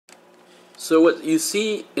So what you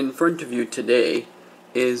see in front of you today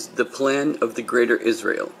is the plan of the Greater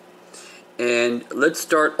Israel. And let's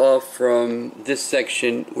start off from this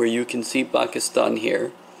section where you can see Pakistan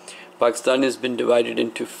here. Pakistan has been divided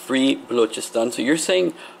into free Balochistan. So you're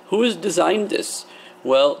saying, who has designed this?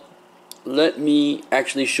 Well, let me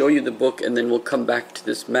actually show you the book and then we'll come back to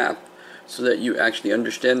this map so that you actually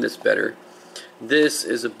understand this better. This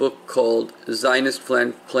is a book called Zionist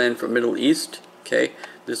Plan for Middle East. Okay,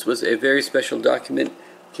 this was a very special document.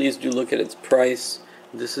 Please do look at its price.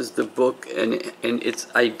 This is the book, and its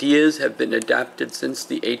ideas have been adapted since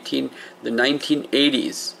the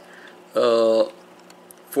 1980s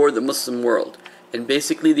for the Muslim world. And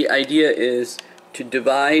basically the idea is to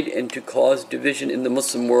divide and to cause division in the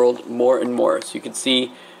Muslim world more and more. So you can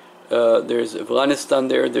see there's Afghanistan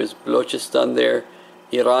there, there's Balochistan there,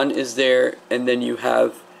 Iran is there, and then you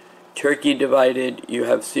have Turkey divided, you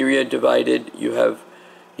have Syria divided, you have,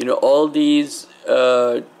 all these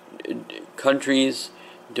countries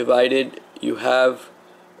divided. You have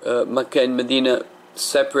Mecca and Medina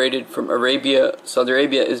separated from Arabia. Saudi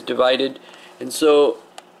Arabia is divided. And so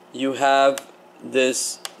you have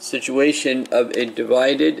this situation of a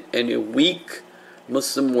divided and a weak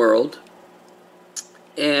Muslim world.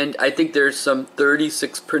 And I think there's some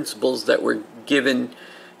 36 principles that were given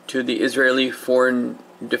to the Israeli Foreign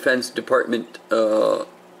Defense Department.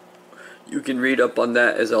 You can read up on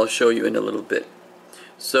that, as I'll show you in a little bit.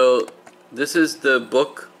 So this is the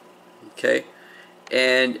book, okay,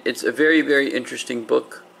 and it's a very, very interesting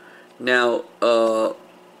book. Now,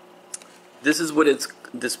 this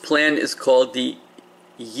plan is called the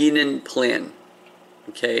Yinan Plan,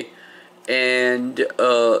 okay, and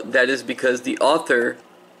that is because the author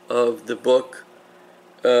of the book,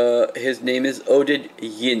 his name is Oded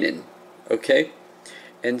Yinan, okay,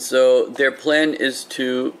 and so their plan is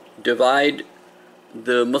to divide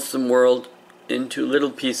the Muslim world into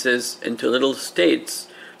little pieces, into little states,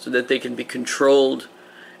 so that they can be controlled.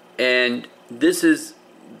 And this is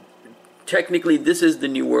technically the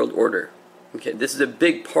New World Order. Okay, this is a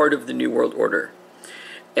big part of the New World Order.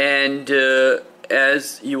 And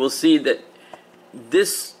as you will see that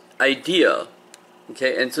this idea,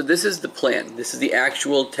 okay, and so this is the plan. This is the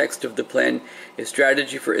actual text of the plan, a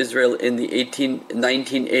strategy for Israel in the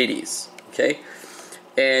 1980s. Okay.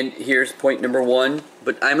 And here's point number 1,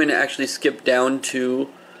 but I'm going to actually skip down to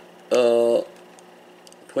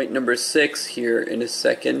point number 6 here in a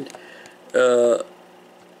second.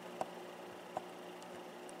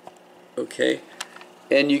 Okay,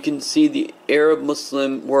 and you can see the Arab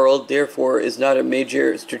Muslim world therefore is not a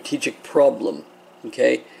major strategic problem.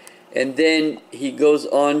 Okay, and then he goes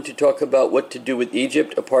on to talk about what to do with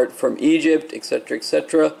Egypt apart from Egypt, etc.,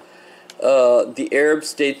 etc. The Arab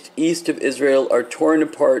states east of Israel are torn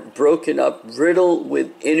apart, broken up, riddled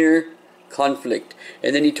with inner conflict.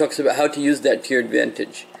 And then he talks about how to use that to your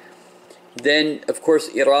advantage. Then, of course,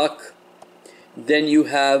 Iraq. Then you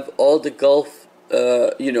have all the Gulf,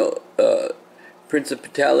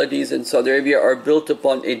 principalities in Saudi Arabia are built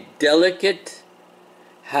upon a delicate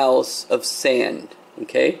house of sand.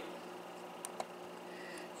 Okay?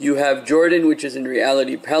 You have Jordan, which is in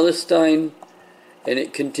reality Palestine. And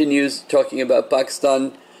it continues talking about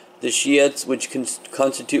Pakistan, the Shiites, which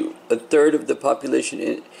constitute a third of the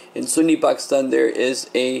population. In Sunni Pakistan, there is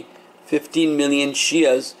a 15 million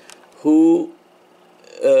Shias who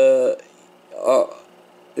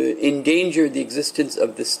endanger the existence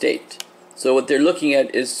of the state. So what they're looking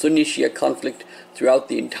at is Sunni Shia conflict throughout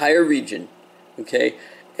the entire region. Okay?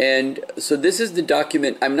 And so this is the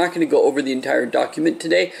document. I'm not going to go over the entire document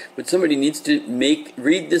today, but somebody needs to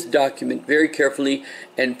read this document very carefully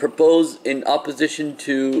and propose in opposition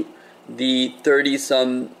to the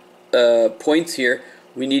 30-some points here.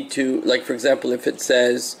 We need to, like for example, if it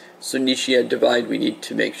says Sunni Shia divide, we need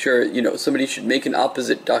to make sure, somebody should make an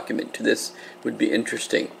opposite document to this. Would be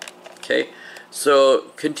interesting. Okay, so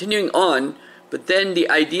continuing on, but then the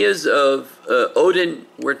ideas of Odin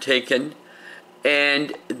were taken.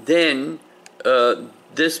 And then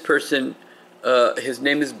this person, his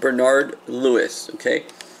name is Bernard Lewis, okay?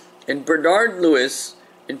 And Bernard Lewis,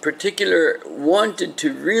 in particular, wanted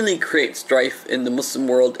to really create strife in the Muslim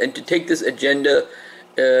world and to take this agenda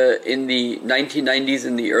in the 1990s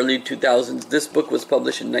and the early 2000s. This book was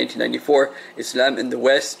published in 1994, Islam in the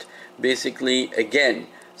West, basically, again,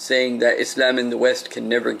 saying that Islam and the West can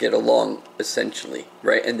never get along, essentially,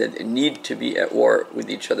 right? And that they need to be at war with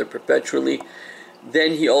each other perpetually.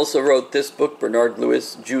 Then he also wrote this book, Bernard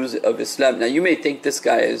Lewis, Jews of Islam. Now you may think this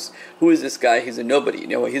guy is, who is this guy? He's a nobody.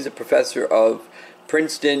 He's a professor of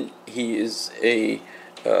Princeton. He is a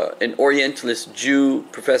an Orientalist Jew,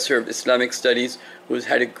 professor of Islamic studies, who has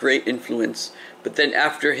had a great influence. But then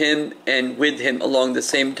after him and with him along the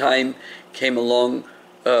same time came along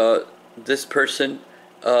this person,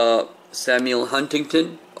 Samuel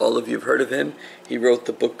Huntington. All of you have heard of him. He wrote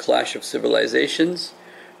the book Clash of Civilizations,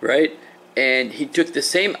 right? And he took the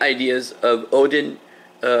same ideas of Odin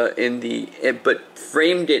but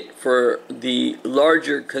framed it for the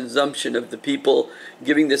larger consumption of the people,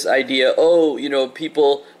 giving this idea, oh, you know,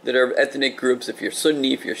 people that are ethnic groups, if you're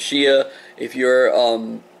Sunni, if you're Shia, if you're,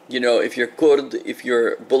 you know, if you're Kurd, if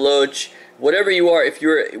you're Baloch, whatever you are, if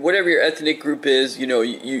you're, whatever your ethnic group is, you know,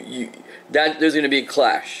 that there's going to be a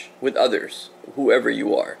clash with others, whoever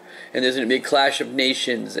you are. And there's going to be a clash of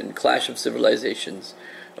nations and clash of civilizations,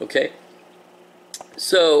 okay?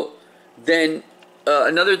 So then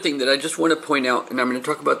another thing that I just want to point out, and I'm going to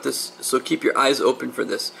talk about this, so keep your eyes open for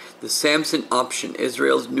this, the Samson option,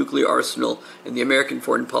 Israel's nuclear arsenal and the American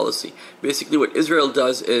foreign policy. Basically what Israel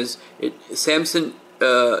does is, Samson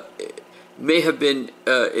may have been,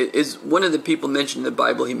 is one of the people mentioned in the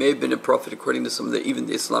Bible. He may have been a prophet according to some of even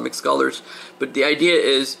the Islamic scholars, but the idea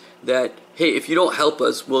is that, hey, if you don't help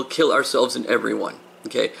us, we'll kill ourselves and everyone,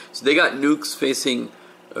 okay? So they got nukes facing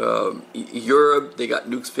Europe, they got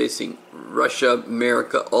nukes facing Russia,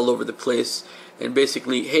 America, all over the place, and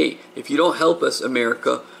basically, hey, if you don't help us,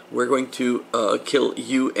 America, we're going to kill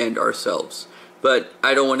you and ourselves. But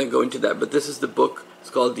I don't want to go into that, but this is the book. It's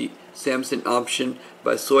called The Samson Option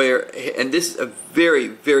by Sawyer, and this is a very,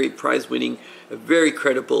 very prize-winning, a very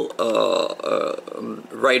credible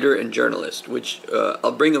writer and journalist, which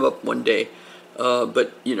I'll bring him up one day,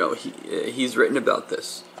 but you know, he's written about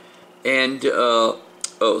this. And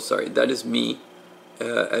oh, sorry, that is me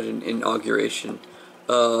at an inauguration.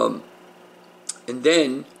 And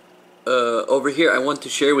then over here, I want to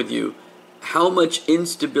share with you how much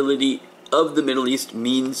instability of the Middle East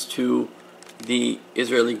means to the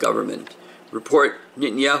Israeli government. Report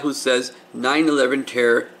Netanyahu says 9/11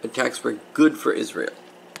 terror attacks were good for Israel.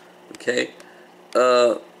 Okay,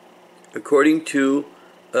 according to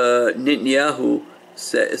Netanyahu,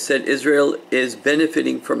 said Israel is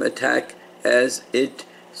benefiting from attack as it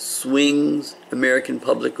swings American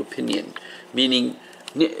public opinion. Meaning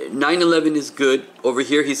 9/11 is good. Over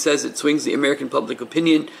here he says it swings the American public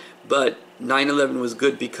opinion, but 9/11 was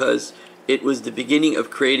good because it was the beginning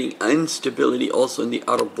of creating instability also in the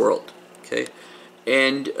Arab world. Okay,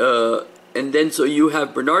 and then so you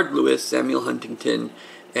have Bernard Lewis, Samuel Huntington,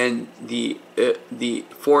 and the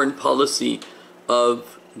foreign policy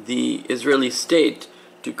of the Israeli state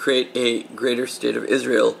to create a greater state of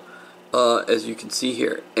Israel, as you can see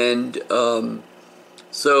here. And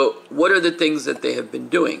so what are the things that they have been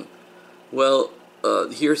doing? Well,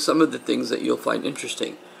 here's some of the things that you'll find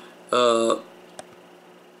interesting.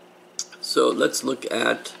 So let's look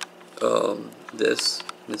at this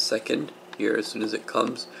in a second here as soon as it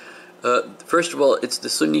comes. First of all, it's the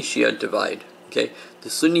Sunni-Shia divide. Okay, the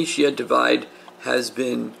Sunni-Shia divide has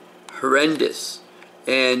been horrendous,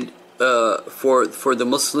 and for the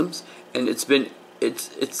Muslims, and it's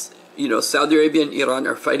you know, Saudi Arabia and Iran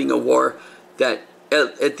are fighting a war that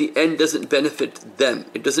at the end doesn't benefit them.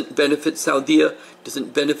 It doesn't benefit Saudi,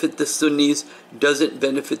 doesn't benefit the Sunnis, doesn't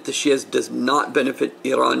benefit the Shias, does not benefit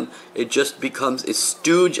Iran. It just becomes a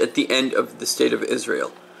stooge at the end of the state of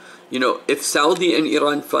Israel. You know, if Saudi and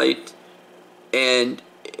Iran fight, and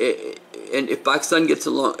if Pakistan gets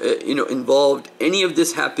along, you know, involved, any of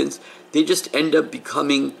this happens, they just end up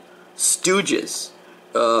becoming stooges,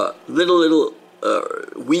 little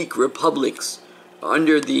weak republics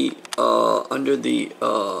under the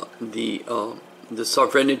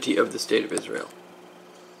sovereignty of the state of Israel.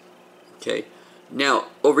 Okay, now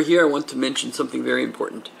over here I want to mention something very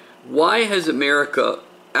important. Why has America,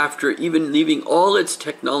 after even leaving all its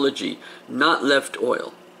technology, not left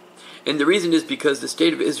oil? And the reason is because the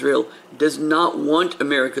state of Israel does not want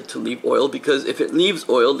America to leave oil, because if it leaves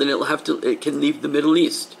oil, then it can leave the Middle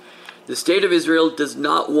East. The state of Israel does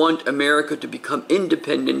not want America to become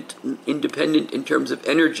independent in terms of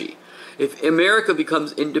energy. If America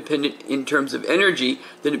becomes independent in terms of energy,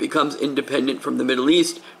 then it becomes independent from the Middle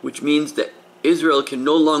East, which means that Israel can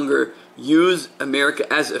no longer use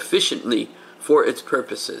America as efficiently for its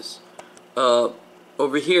purposes.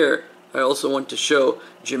 Over here, I also want to show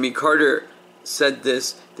Jimmy Carter said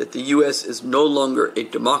this, that the U.S. is no longer a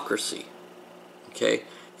democracy. Okay,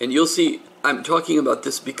 and you'll see I'm talking about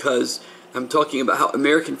this because I'm talking about how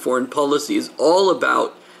American foreign policy is all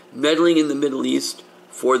about meddling in the Middle East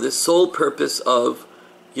for the sole purpose of,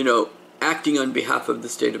 you know, acting on behalf of the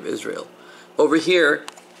state of Israel. Over here,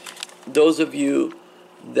 those of you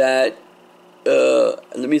that,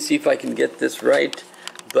 let me see if I can get this right.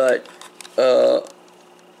 But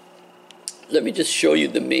let me just show you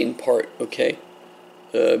the main part, okay?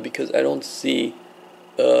 Because I don't see...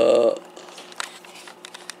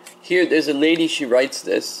 here, there's a lady, she writes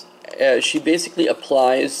this. She basically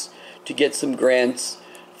applies to get some grants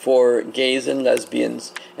for gays and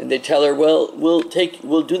lesbians, and they tell her, well, we'll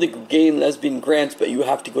do the gay and lesbian grants, but you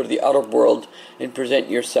have to go to the Arab world and present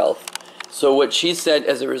yourself. So what she said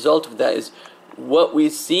as a result of that is, what we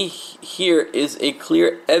see here is a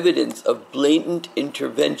clear evidence of blatant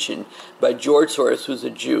intervention by George Soros, who's a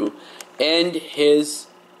Jew, and his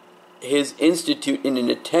institute in an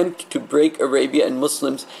attempt to break Arabia and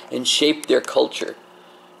Muslims and shape their culture.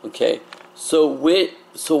 Okay, so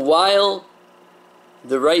while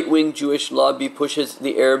the right-wing Jewish lobby pushes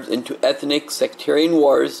the Arabs into ethnic sectarian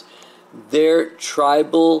wars, their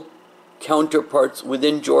tribal counterparts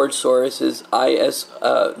within George Soros's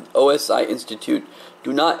OSI Institute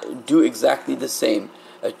do not do exactly the same.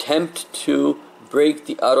 Attempt to break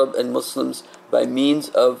the Arab and Muslims by means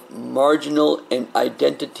of marginal and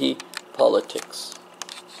identity politics.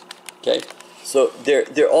 Okay, so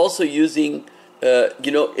they're also using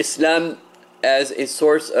Islam as a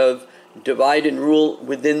source of divide and rule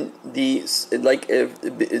within the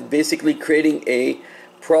basically creating a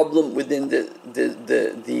problem within the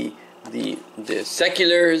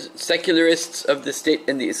secularists of the state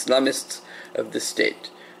and the Islamists of the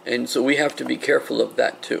state, and so we have to be careful of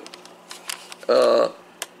that too.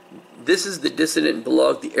 This is the dissident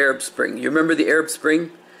blog, the Arab Spring. You remember the Arab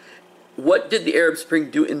Spring? What did the Arab Spring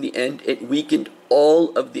do in the end? It weakened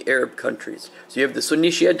all of the Arab countries. So you have the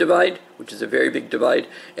Sunni-Shia divide, which is a very big divide,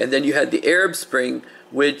 and then you had the Arab Spring,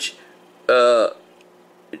 which, for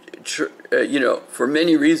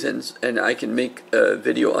many reasons, and I can make a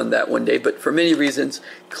video on that one day, but for many reasons,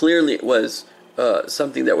 clearly it was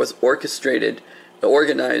something that was orchestrated,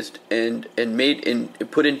 organized, and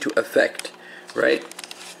put into effect, right?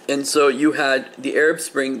 And so you had the Arab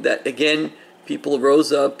Spring that, again, people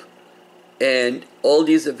rose up, and all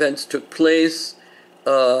these events took place,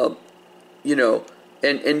 and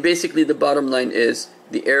basically the bottom line is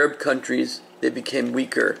the Arab countries, they became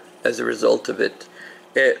weaker as a result of it,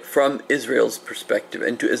 from Israel's perspective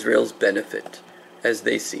and to Israel's benefit, as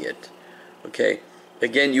they see it. Okay,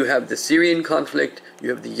 again, you have the Syrian conflict, you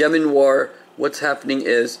have the Yemen war. What's happening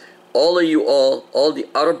is all the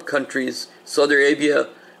Arab countries, Saudi Arabia,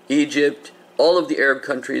 Egypt, all of the Arab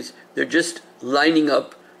countries, they're just lining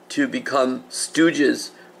up to become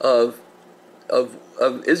stooges of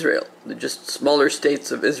Israel. They're just smaller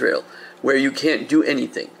states of Israel where you can't do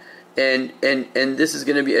anything. And this is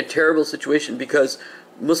going to be a terrible situation, because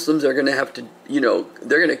Muslims are going to have to,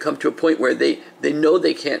 they're going to come to a point where they know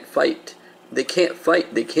they can't fight. They can't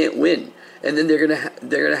fight. They can't win. And then they're going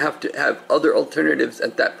to have to have other alternatives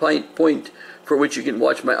at that point, for which you can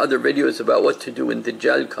watch my other videos about what to do when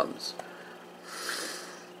Dajjal comes.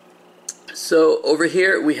 So over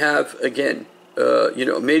here we have, again,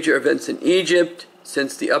 major events in Egypt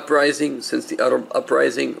since the Arab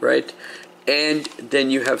uprising, right? And then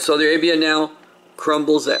you have Saudi Arabia now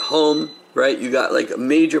crumbles at home, right? You got like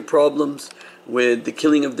major problems with the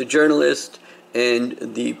killing of the journalist and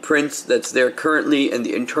the prince that's there currently, and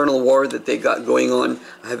the internal war that they got going on.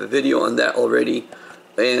 I have a video on that already.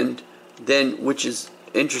 And then, which is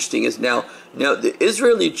interesting, is now the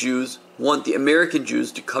Israeli Jews want the American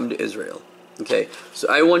Jews to come to Israel. Okay, so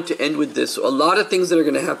I want to end with this. So a lot of things that are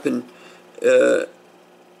going to happen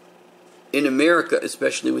in America,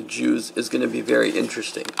 especially with Jews, is going to be very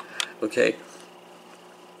interesting. Okay.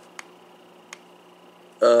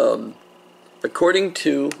 According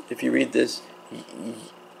to, if you read this,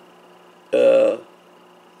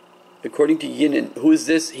 according to Yinan, who is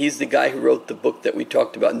this? He's the guy who wrote the book that we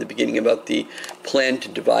talked about in the beginning about the plan to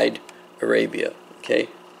divide Arabia. Okay.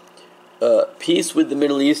 Peace with the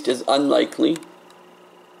Middle East is unlikely,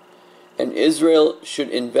 and Israel should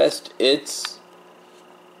invest its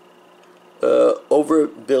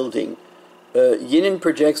overbuilding. Yinan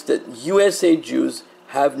projects that USA Jews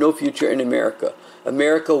have no future in America.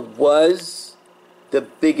 America was the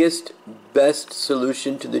biggest, best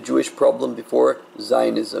solution to the Jewish problem before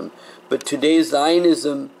Zionism. But today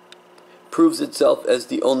Zionism proves itself as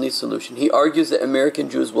the only solution. He argues that American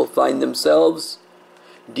Jews will find themselves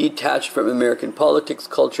detached from American politics,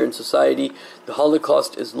 culture, and society. The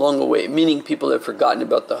Holocaust is long away, meaning people have forgotten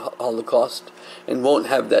about the Holocaust and won't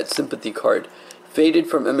have that sympathy card. Faded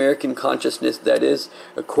from American consciousness, that is,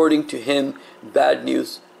 according to him, bad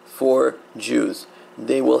news for Jews.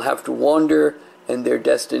 They will have to wander, and their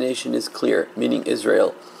destination is clear, meaning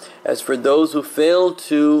Israel. As for those who fail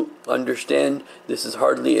to understand, this is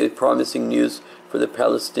hardly a promising news for the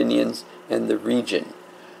Palestinians and the region.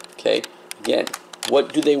 Okay, again,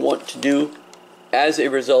 what do they want to do as a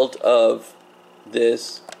result of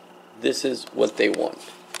this? This is what they want,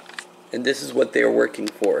 and this is what they are working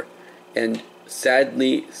for. And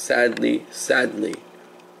sadly,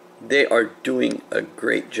 they are doing a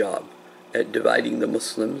great job at dividing the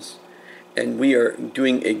Muslims, and we are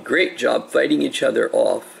doing a great job fighting each other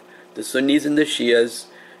off. The Sunnis and the Shias,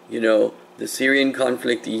 the Syrian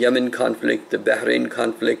conflict, the Yemen conflict, the Bahrain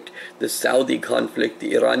conflict, the Saudi conflict,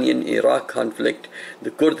 the Iranian-Iraq conflict, the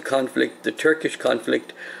Kurd conflict, the Turkish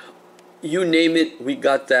conflict. You name it, we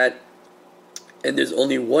got that. And there's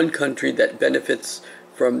only one country that benefits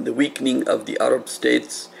from the weakening of the Arab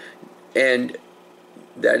states, and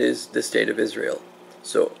that is the state of Israel.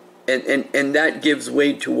 So, and that gives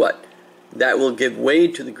way to what? That will give way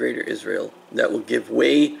to the greater Israel. That will give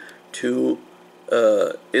way to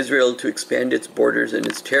Israel to expand its borders and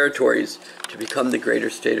its territories to become the greater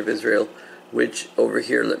state of Israel, which over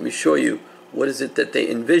here, let me show you, what is it that they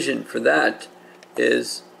envision for that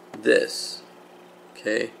is this.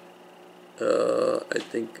 Okay, I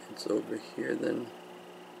think it's over here then.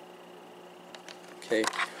 Okay,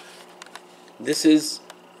 this is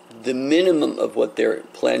the minimum of what they're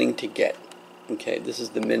planning to get. Okay, this is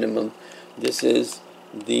the minimum. This is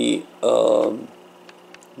the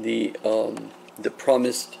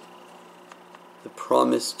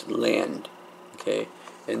promised land. Okay,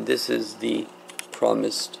 and this is the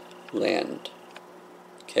promised land.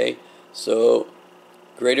 Okay, so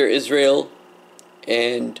greater Israel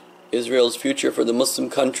and Israel's future for the Muslim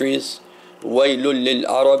countries. Waylul lil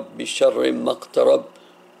Arab bi sharri maqtarab.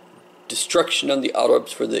 Destruction on the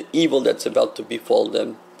Arabs for the evil that's about to befall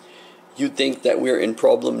them. You think that we're in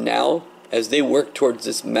problem now as they work towards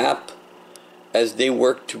this map, as they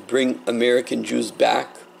work to bring American Jews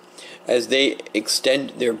back, as they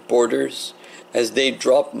extend their borders, as they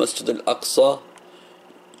drop Masjid al-Aqsa,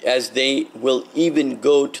 as they will even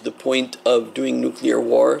go to the point of doing nuclear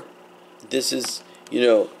war. This is,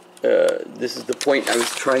 this is the point I was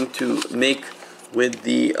trying to make with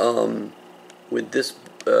the with this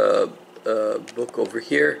book over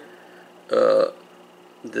here.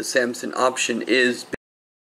 The Samson option is